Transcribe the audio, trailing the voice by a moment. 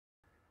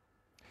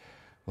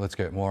Let's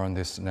get more on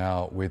this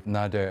now with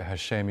Nader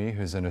Hashemi,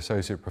 who's an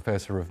Associate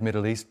Professor of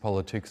Middle East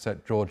Politics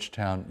at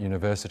Georgetown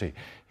University.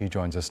 He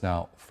joins us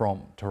now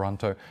from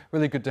Toronto.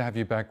 Really good to have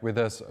you back with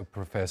us,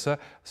 Professor.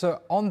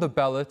 So on the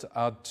ballot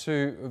are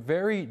two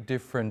very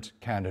different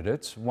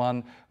candidates,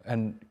 one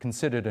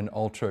considered an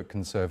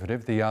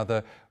ultra-conservative, the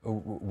other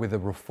with a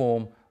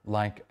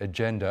reform-like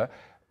agenda.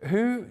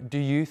 Who do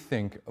you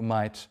think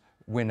might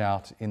win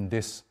out in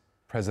this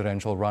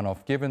presidential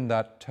runoff, given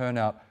that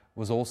turnout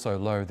was also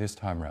low this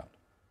time round?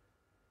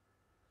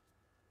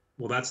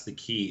 Well, that's the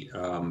key.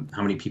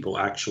 How many people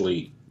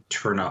actually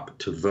turn up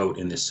to vote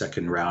in this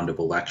second round of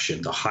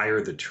election? The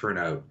higher the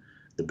turnout,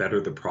 the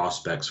better the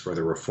prospects for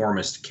the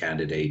reformist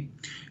candidate,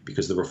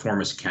 because the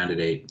reformist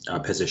candidate,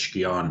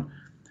 Pezeshkian,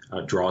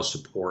 draws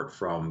support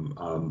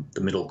from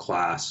the middle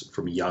class,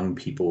 from young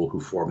people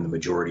who form the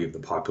majority of the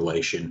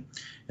population.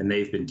 And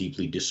they've been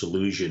deeply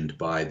disillusioned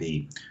by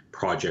the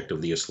project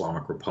of the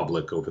Islamic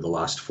Republic over the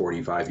last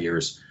 45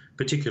 years,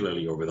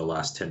 particularly over the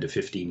last 10 to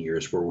 15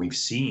 years, where we've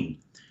seen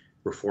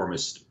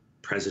reformist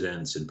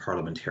presidents and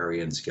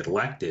parliamentarians get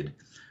elected,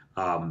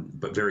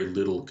 but very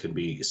little can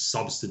be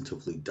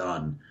substantively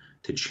done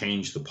to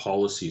change the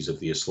policies of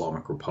the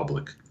Islamic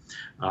Republic.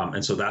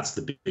 And so that's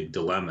the big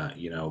dilemma,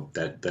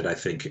 that I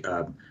think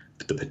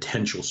the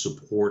potential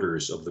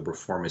supporters of the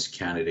reformist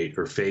candidate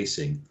are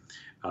facing.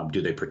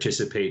 Do they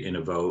participate in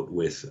a vote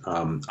with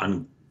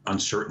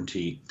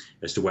uncertainty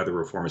as to whether a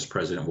reformist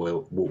president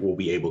will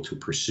be able to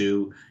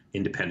pursue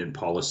independent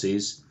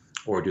policies,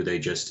 or do they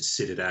just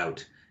sit it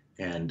out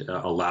and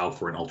allow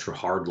for an ultra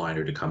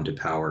hardliner to come to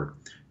power,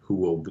 who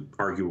will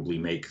arguably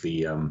make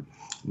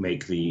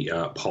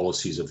the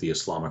policies of the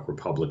Islamic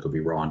Republic of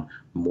Iran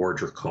more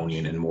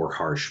draconian and more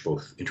harsh,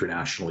 both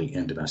internationally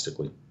and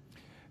domestically?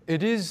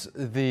 It is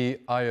the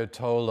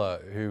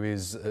Ayatollah who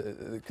is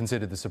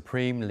considered the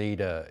supreme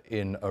leader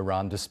in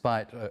Iran,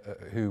 despite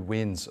who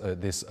wins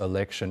this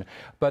election.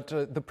 But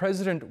the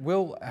president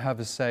will have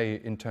a say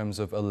in terms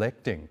of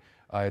electing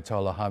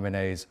Ayatollah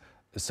Khamenei's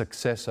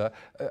successor.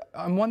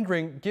 I'm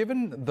wondering,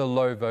 given the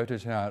low voter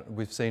turnout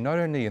we've seen not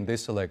only in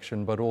this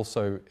election but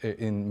also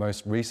in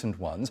most recent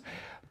ones,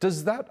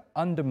 does that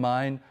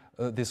undermine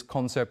this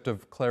concept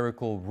of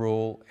clerical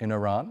rule in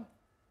Iran?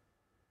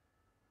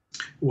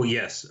 Well,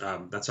 yes,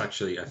 that's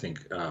actually, I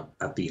think,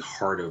 at the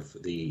heart of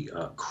the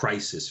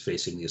crisis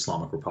facing the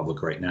Islamic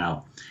Republic right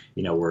now.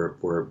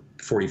 We're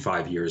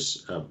 45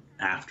 years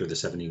after the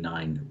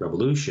 '79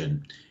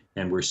 revolution,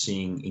 and we're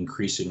seeing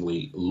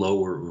increasingly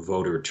lower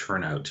voter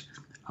turnout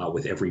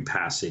with every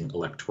passing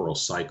electoral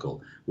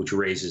cycle, which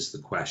raises the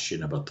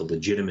question about the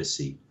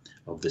legitimacy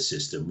of the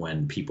system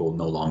when people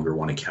no longer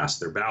want to cast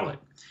their ballot.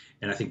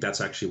 And I think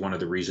that's actually one of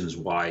the reasons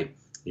why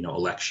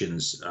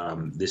elections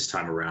this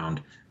time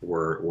around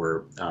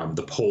were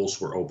the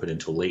polls were open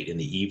until late in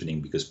the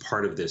evening, because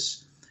part of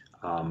this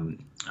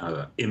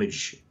the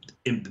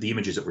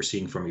images that we're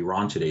seeing from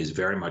Iran today is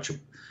very much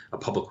a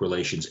public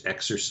relations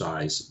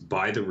exercise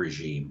by the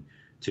regime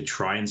to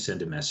try and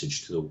send a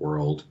message to the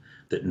world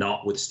that,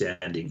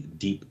 notwithstanding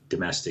deep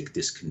domestic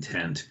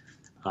discontent,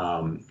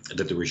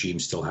 that the regime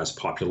still has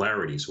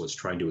popularity. So it's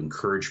trying to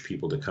encourage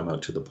people to come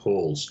out to the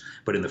polls.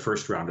 But in the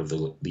first round of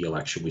the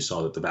election, we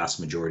saw that the vast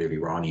majority of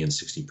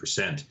Iranians,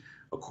 60%,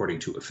 according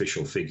to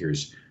official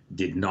figures,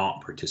 did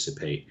not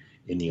participate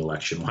in the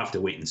election. We'll have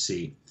to wait and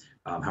see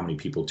how many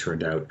people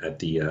turned out at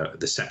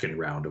the second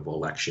round of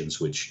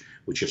elections, which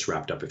just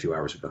wrapped up a few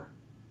hours ago.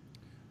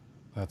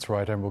 That's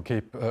right, and we'll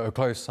keep a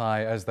close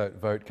eye as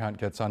that vote count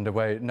gets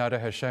underway. Nader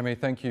Hashemi,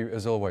 thank you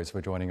as always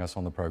for joining us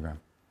on the program.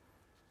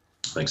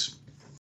 Thanks.